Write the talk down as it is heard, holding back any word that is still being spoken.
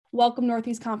Welcome,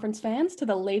 Northeast Conference fans, to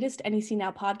the latest NEC Now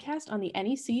podcast on the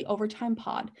NEC Overtime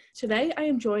Pod. Today, I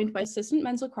am joined by assistant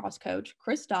men's lacrosse coach,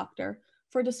 Chris Doctor,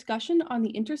 for a discussion on the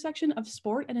intersection of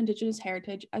sport and Indigenous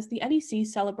heritage as the NEC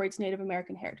celebrates Native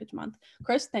American Heritage Month.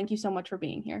 Chris, thank you so much for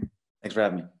being here. Thanks for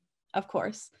having me. Of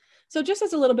course. So just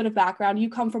as a little bit of background, you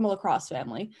come from a lacrosse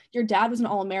family. Your dad was an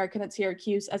All-American at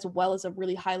Syracuse, as well as a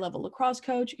really high-level lacrosse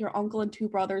coach. Your uncle and two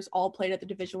brothers all played at the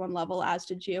Division I level, as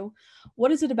did you.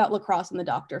 What is it about lacrosse in the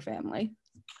Doctor family?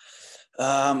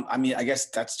 I guess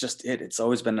that's just it. It's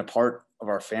always been a part of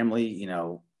our family,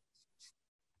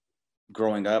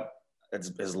 growing up,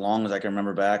 as long as I can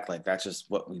remember back, that's just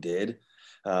what we did.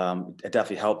 It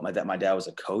definitely helped. My dad was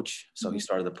a coach, so he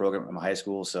started the program at my high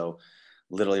school. So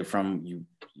literally from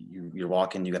you're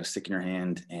walking, you got a stick in your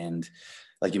hand. And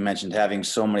like you mentioned, having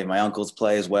so many of my uncles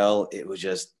play as well,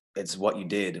 it's what you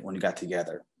did when you got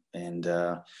together. And,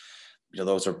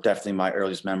 those are definitely my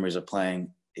earliest memories of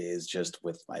playing, is just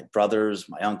with my brothers,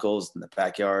 my uncles in the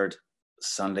backyard,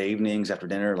 Sunday evenings after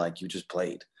dinner, you just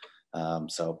played.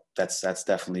 So that's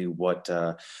definitely what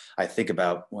I think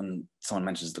about when someone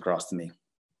mentions lacrosse to me.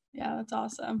 Yeah, that's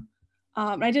awesome.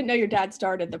 I didn't know your dad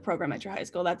started the program at your high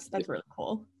school. That's really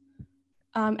cool.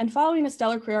 And following a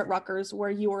stellar career at Rutgers, where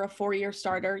you were a 4-year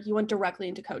starter, you went directly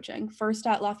into coaching, first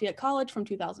at Lafayette College from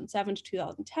 2007 to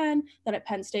 2010, then at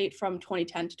Penn State from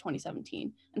 2010 to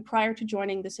 2017. And prior to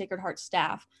joining the Sacred Heart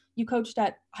staff, you coached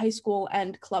at high school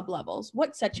and club levels.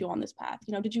 What set you on this path?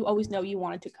 Did you always know you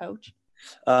wanted to coach?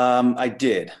 I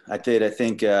did. I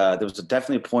think there was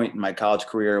definitely a point in my college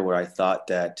career where I thought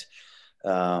that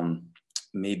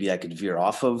maybe I could veer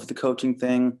off of the coaching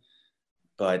thing,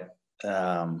 but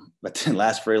didn't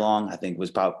last very long. I think it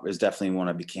was definitely when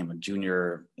I became a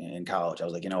junior in college. I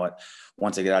was like, you know what,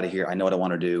 once I get out of here, I know what I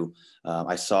want to do.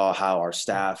 I saw how our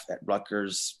staff at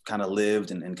Rutgers kind of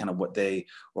lived and kind of what they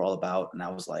were all about. And I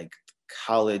was like,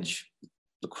 college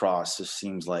lacrosse just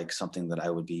seems like something that I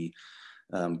would be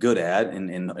good at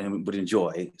and would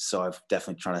enjoy. So I've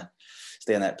definitely trying to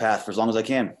stay on that path for as long as I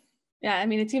can. Yeah,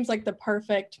 it seems like the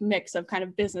perfect mix of kind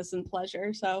of business and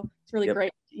pleasure. So it's really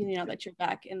great, that you're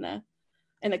back in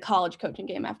the college coaching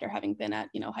game after having been at,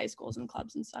 high schools and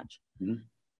clubs and such. Mm-hmm.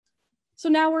 So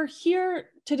now we're here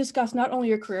to discuss not only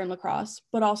your career in lacrosse,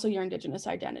 but also your Indigenous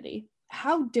identity.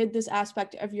 How did this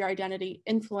aspect of your identity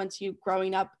influence you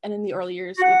growing up and in the early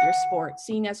years with your sport,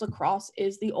 seeing as lacrosse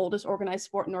is the oldest organized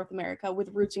sport in North America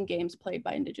with roots in games played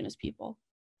by Indigenous people?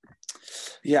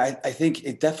 Yeah, I think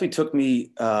it definitely took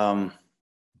me not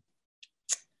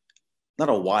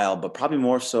a while, but probably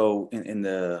more so in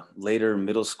the later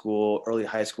middle school, early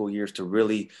high school years to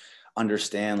really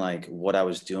understand what I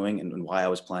was doing and why I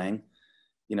was playing.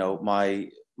 My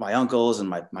uncles and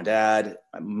my dad,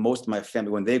 most of my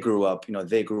family, when they grew up,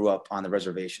 they grew up on the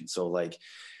reservation. So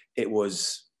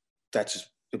that's just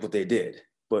what they did.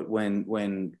 But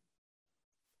when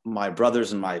my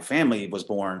brothers and my family was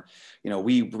born,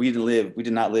 we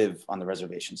did not live on the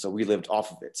reservation. So we lived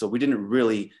off of it. So we didn't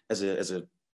really, as a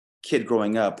kid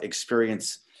growing up,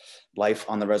 experience life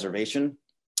on the reservation.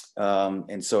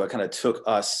 And so it kind of took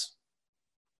us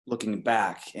looking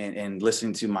back and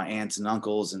listening to my aunts and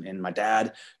uncles and my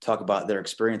dad talk about their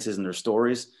experiences and their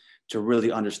stories to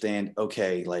really understand,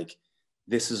 okay,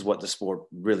 this is what the sport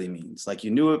really means. You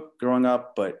knew it growing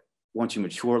up, but once you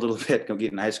mature a little bit, go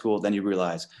get in high school, then you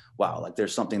realize, wow,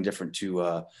 there's something different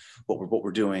to what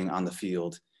we're doing on the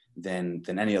field than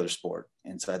any other sport.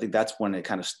 And so I think that's when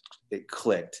it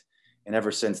clicked. And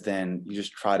ever since then, you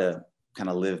just try to kind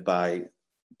of live by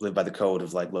the code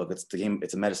of look, it's the game,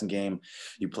 it's a medicine game.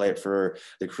 You play it for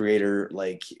the creator.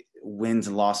 Wins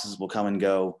and losses will come and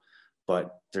go,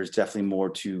 but there's definitely more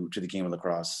to the game of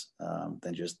lacrosse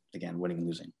than just, again, winning and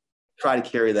losing. Try to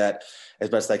carry that as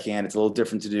best I can. It's a little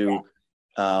different to do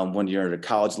when you're at a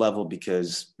college level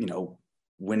because,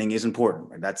 winning is important.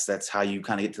 Right? That's how you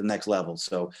kind of get to the next level.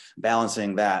 So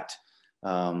balancing that,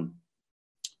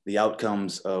 the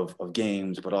outcomes of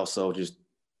games, but also just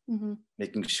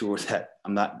making sure that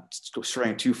I'm not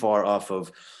straying too far off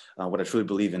of what I truly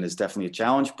believe in is definitely a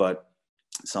challenge, but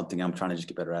something I'm trying to just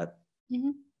get better at.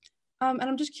 Mm-hmm. And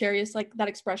I'm just curious, that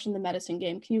expression, the medicine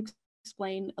game, can you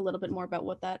explain a little bit more about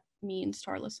what that means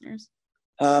to our listeners?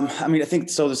 I think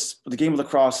so. The game of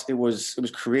lacrosse, it was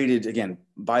created again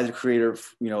by the creator.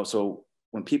 So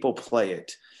when people play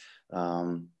it,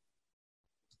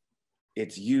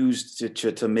 it's used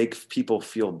to make people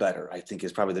feel better. I think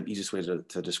is probably the easiest way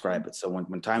to describe it. So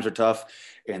when times are tough,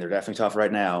 and they're definitely tough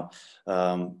right now,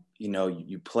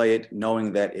 you play it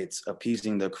knowing that it's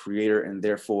appeasing the creator, and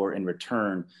therefore in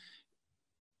return,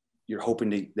 you're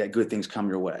hoping that good things come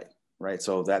your way. Right.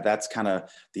 So that's kind of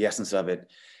the essence of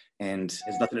it. and it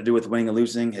has nothing to do with winning and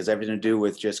losing. It has everything to do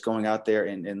with just going out there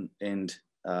and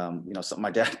you know, something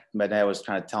my dad was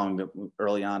trying to tell me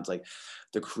early on. It's like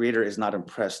the creator is not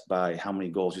impressed by how many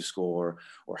goals you score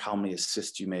or how many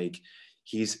assists you make.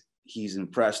 He's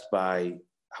impressed by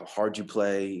how hard you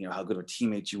play, you know, how good of a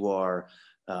teammate you are,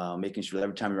 making sure that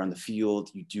every time you're on the field,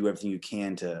 you do everything you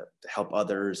can to help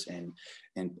others and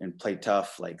play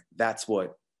tough. Like that's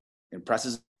what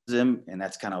impresses him, and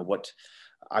that's kind of what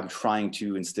I'm trying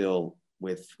to instill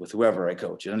with whoever I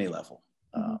coach at any level.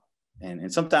 Mm-hmm.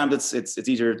 And sometimes it's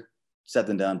easier said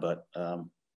than done, but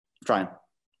trying.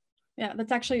 Yeah,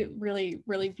 that's actually really,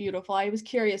 really beautiful. I was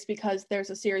curious because there's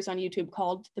a series on YouTube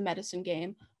called The Medicine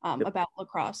Game about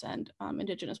lacrosse and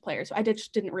Indigenous players. So I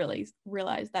just didn't really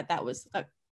realize that that was a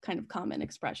kind of common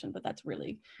expression, but that's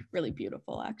really, really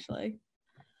beautiful, actually.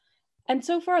 And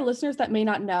so for our listeners that may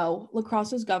not know,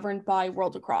 lacrosse is governed by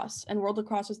World Lacrosse, and World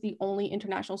Lacrosse is the only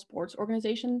international sports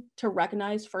organization to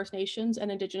recognize First Nations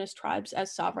and Indigenous tribes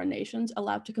as sovereign nations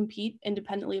allowed to compete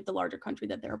independently of the larger country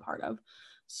that they're a part of.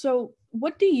 So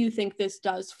what do you think this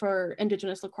does for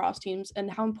Indigenous lacrosse teams, and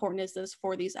how important is this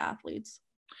for these athletes?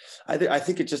 I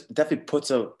think it just definitely puts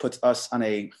us on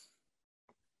a,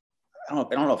 I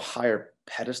don't know if higher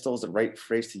pedestal is the right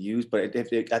phrase to use, but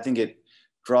I think it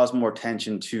draws more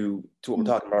attention to what we're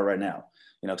talking about right now.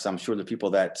 You know, because I'm sure the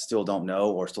people that still don't know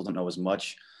or still don't know as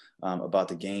much about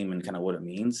the game and kind of what it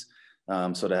means.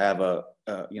 So to have a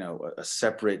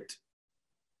separate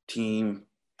team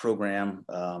program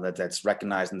that's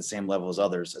recognized in the same level as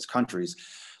others as countries,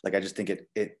 like I just think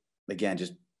it again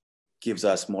just gives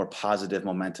us more positive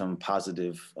momentum,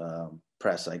 positive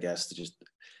press, I guess, to just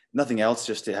nothing else,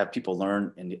 just to have people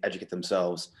learn and educate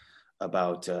themselves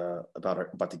about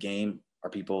the game, our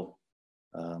people,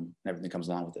 and everything that comes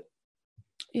along with it.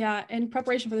 Yeah, in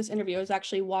preparation for this interview, I was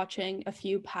actually watching a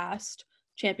few past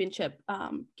championship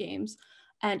games,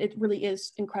 and it really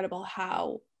is incredible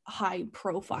how high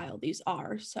profile these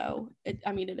are. So, it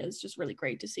is just really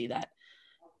great to see that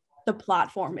the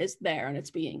platform is there and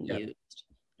it's being used.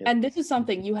 Yep. And this is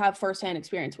something you have firsthand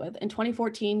experience with. In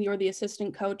 2014, you were the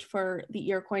assistant coach for the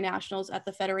Iroquois Nationals at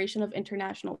the Federation of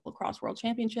International Lacrosse World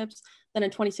Championships. Then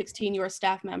in 2016, you were a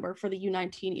staff member for the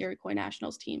U19 Iroquois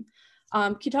Nationals team.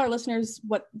 Can you tell our listeners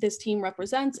what this team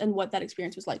represents and what that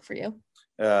experience was like for you?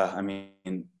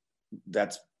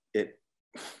 It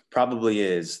probably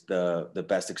is the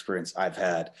best experience I've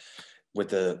had with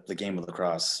the game of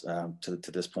lacrosse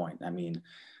to this point. I mean,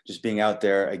 just being out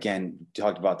there, again,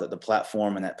 talked about the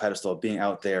platform and that pedestal of being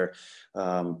out there,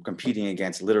 competing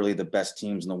against literally the best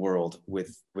teams in the world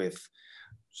with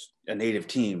a native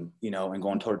team, you know, and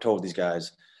going toe to toe with these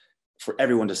guys for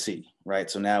everyone to see, right?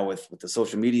 So now with the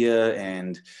social media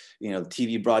and, you know, the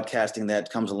TV broadcasting that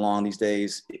comes along these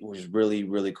days, it was really,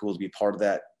 really cool to be part of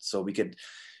that. So we could,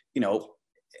 you know,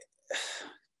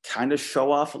 kind of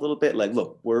show off a little bit, like,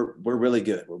 look, we're really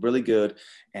good. We're really good,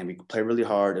 and we can play really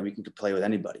hard, and we can play with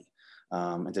anybody.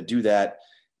 And to do that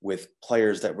with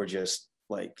players that were just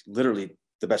like literally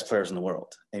the best players in the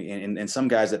world, and some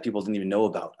guys that people didn't even know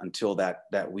about until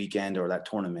that weekend or that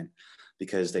tournament,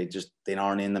 because they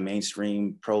aren't in the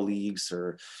mainstream pro leagues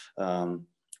or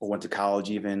went to college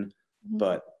even. Mm-hmm.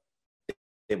 But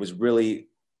it was really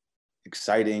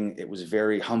exciting. It was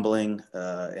very humbling,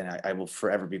 and I will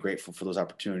forever be grateful for those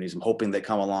opportunities. I'm hoping they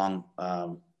come along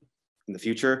in the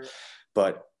future.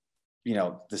 But, you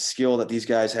know, the skill that these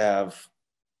guys have,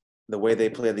 the way they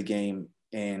play the game,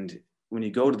 and when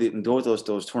you go to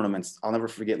those tournaments, I'll never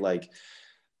forget, like,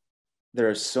 there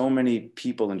are so many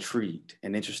people intrigued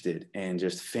and interested and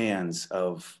just fans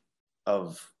of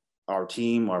our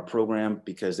team, our program,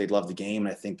 because they love the game.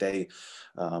 And I think they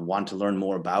want to learn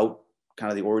more about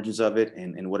kind of the origins of it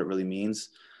and what it really means.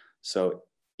 So,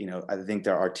 you know, I think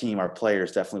that our team, our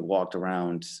players definitely walked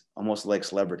around almost like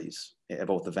celebrities at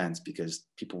both events because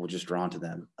people were just drawn to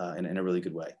them in a really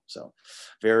good way. So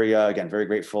very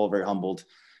grateful, very humbled,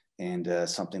 and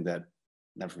something that I'll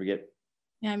never forget.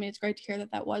 Yeah, I mean, it's great to hear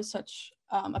that was such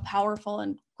a powerful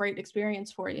and great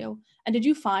experience for you. And did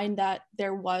you find that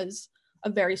there was a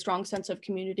very strong sense of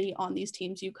community on these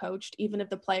teams you coached, even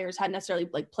if the players hadn't necessarily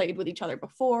like played with each other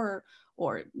before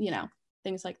or, you know,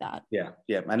 things like that? Yeah.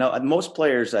 I know most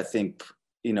players, I think,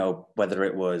 you know, whether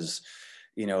it was,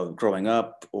 you know, growing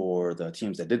up or the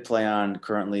teams that did play on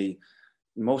currently,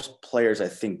 most players, I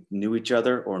think, knew each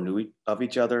other or knew of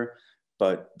each other.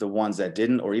 But the ones that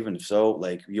didn't, or even so,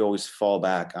 like, you always fall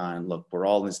back on, look, we're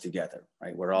all in this together,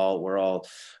 right? We're all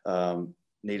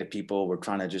Native people. We're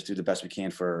trying to just do the best we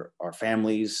can for our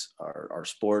families, our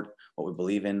sport, what we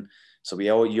believe in. So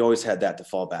you always had that to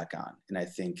fall back on. And I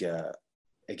think,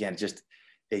 again, just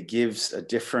it gives a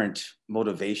different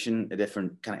motivation, a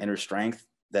different kind of inner strength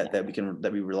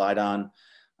that we relied on.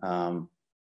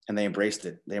 And they embraced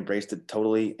it. They embraced it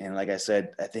totally. And like I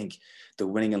said, I think the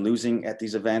winning and losing at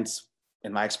these events,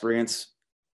 in my experience,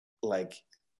 like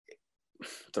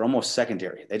they're almost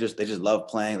secondary. They just love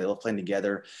playing. They love playing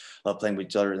together, love playing with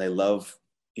each other. And they love,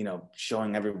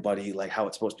 showing everybody like how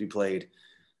it's supposed to be played.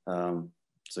 So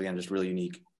again, just really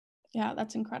unique. Yeah,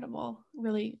 that's incredible.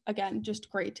 Really, again, just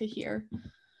great to hear.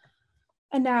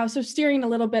 And now, so steering a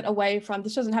little bit away from,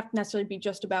 this doesn't have to necessarily be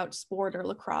just about sport or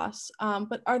lacrosse,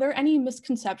 but are there any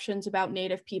misconceptions about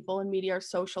Native people in media or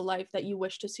social life that you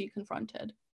wish to see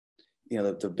confronted?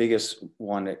 The biggest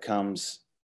one that comes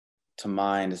to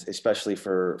mind, especially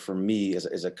for me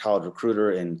as a college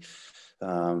recruiter and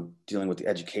dealing with the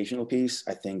educational piece,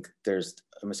 I think there's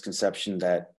a misconception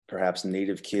that perhaps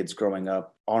Native kids growing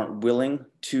up aren't willing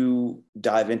to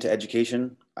dive into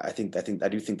education. I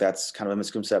do think that's kind of a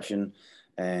misconception.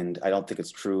 And I don't think it's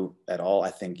true at all.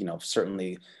 I think,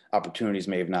 certainly opportunities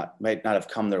might not have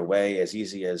come their way as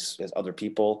easy as other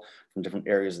people from different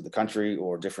areas of the country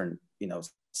or different,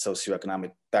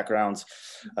 socioeconomic backgrounds.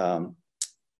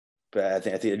 But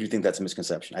I do think that's a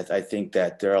misconception. I think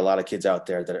that there are a lot of kids out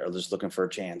there that are just looking for a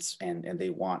chance and they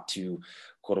want to,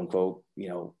 quote unquote,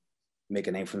 make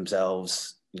a name for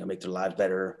themselves, make their lives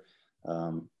better.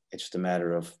 It's just a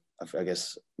matter of I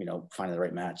guess, finding the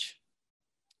right match.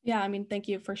 Yeah, I mean, thank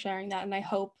you for sharing that. And I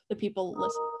hope the people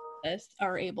listening to this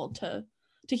are able to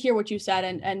hear what you said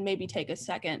and maybe take a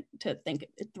second to think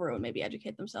it through and maybe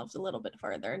educate themselves a little bit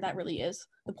further. And that really is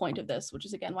the point of this, which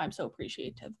is, again, why I'm so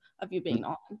appreciative of you being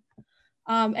on.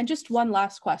 And just one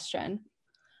last question.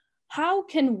 How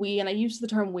can we, and I use the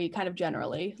term we kind of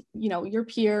generally, your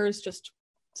peers, just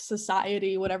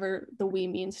society, whatever the we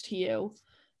means to you,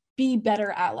 be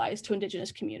better allies to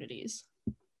Indigenous communities?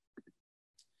 I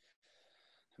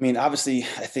mean, obviously,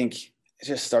 I think it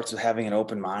just starts with having an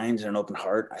open mind and an open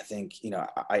heart. I think,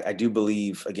 I do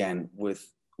believe, again, with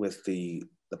the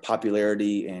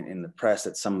popularity and the press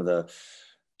that some of the,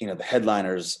 the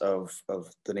headliners of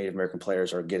the Native American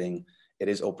players are getting, it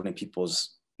is opening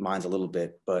people's minds a little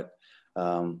bit. But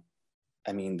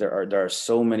I mean, there are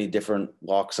so many different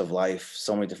walks of life,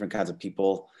 so many different kinds of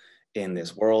people in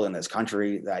this world, in this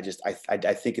country, that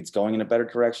I think it's going in a better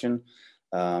direction.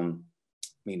 I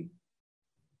mean,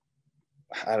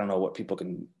 I don't know what people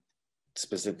can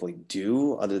specifically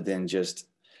do other than just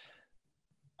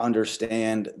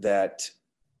understand that,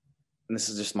 and this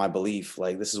is just my belief,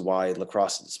 like this is why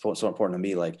lacrosse is so important to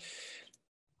me. Like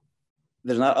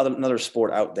there's not another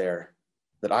sport out there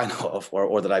that I know of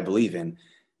or that I believe in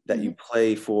that you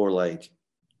play for like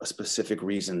a specific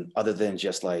reason other than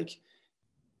just like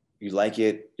you like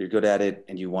it, you're good at it,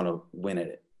 and you want to win at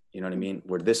it. You know what I mean?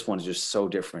 Where this one is just so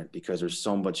different because there's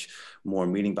so much more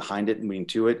meaning behind it, meaning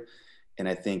to it. And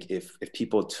I think if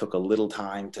people took a little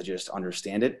time to just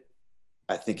understand it,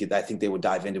 I think they would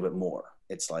dive into it more.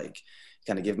 It's like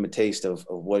kind of give them a taste of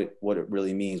what it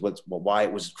really means, why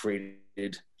it was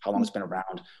created, how long it's been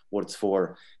around, what it's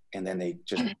for, and then they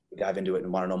just dive into it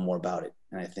and want to know more about it.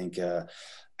 And I think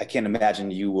I can't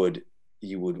imagine you would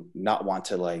not want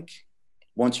to, like,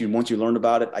 once you learned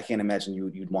about it, I can't imagine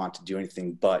you'd want to do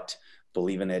anything but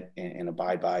believe in it and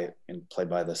abide by it and play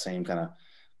with the same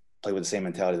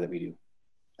mentality that we do.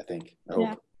 I think. I hope.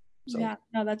 Yeah. So. Yeah.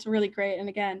 No, that's really great. And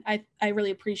again, I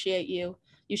really appreciate you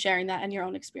sharing that and your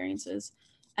own experiences.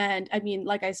 And I mean,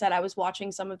 like I said, I was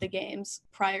watching some of the games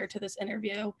prior to this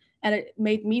interview, and it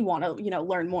made me want to,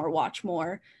 learn more, watch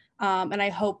more. And I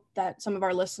hope that some of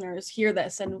our listeners hear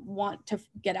this and want to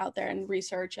get out there and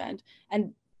research and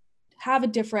have a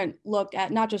different look at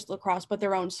not just lacrosse, but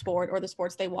their own sport or the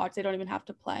sports they watch. They don't even have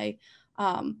to play.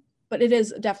 But it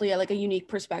is definitely like a unique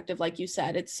perspective. Like you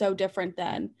said, it's so different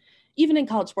than even in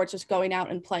college sports, just going out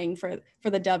and playing for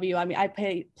the W. I mean, I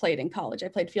played in college. I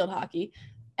played field hockey,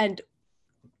 and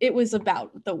it was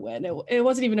about the win. It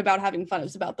wasn't even about having fun. It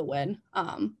was about the win.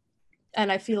 And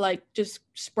I feel like just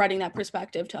spreading that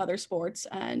perspective to other sports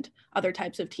and other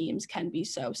types of teams can be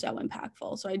so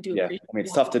impactful. So I do. Yeah, I mean,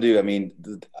 it's tough to do. I mean,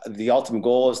 the ultimate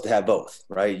goal is to have both,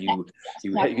 right? You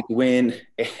get to win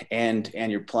and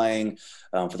you're playing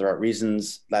for the right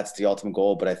reasons. That's the ultimate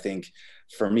goal. But I think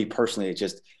for me personally, it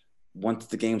just, once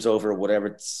the game's over, whatever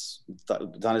it's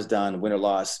done is done, win or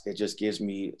loss, it just gives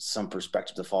me some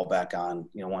perspective to fall back on,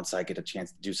 once I get a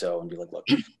chance to do so and be like, look,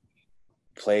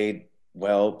 played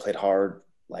well, played hard.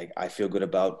 Like, I feel good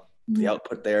about the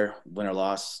output there, win or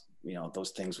loss,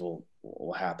 those things will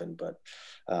happen. But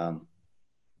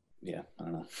yeah, I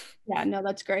don't know. Yeah, no,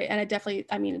 that's great. And it definitely,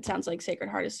 I mean, it sounds like Sacred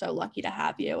Heart is so lucky to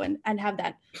have you and have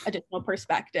that additional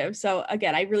perspective. So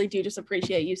again, I really do just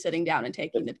appreciate you sitting down and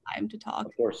taking the time to talk.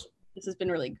 Of course. This has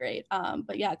been really great.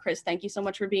 But yeah, Chris, thank you so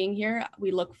much for being here.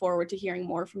 We look forward to hearing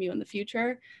more from you in the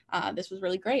future. This was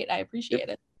really great. I appreciate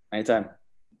it. Anytime.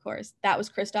 Of course. That was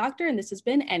Chris Doctor, and this has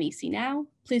been NEC Now.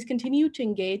 Please continue to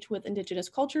engage with Indigenous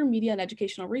culture, media, and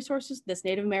educational resources this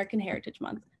Native American Heritage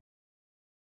Month.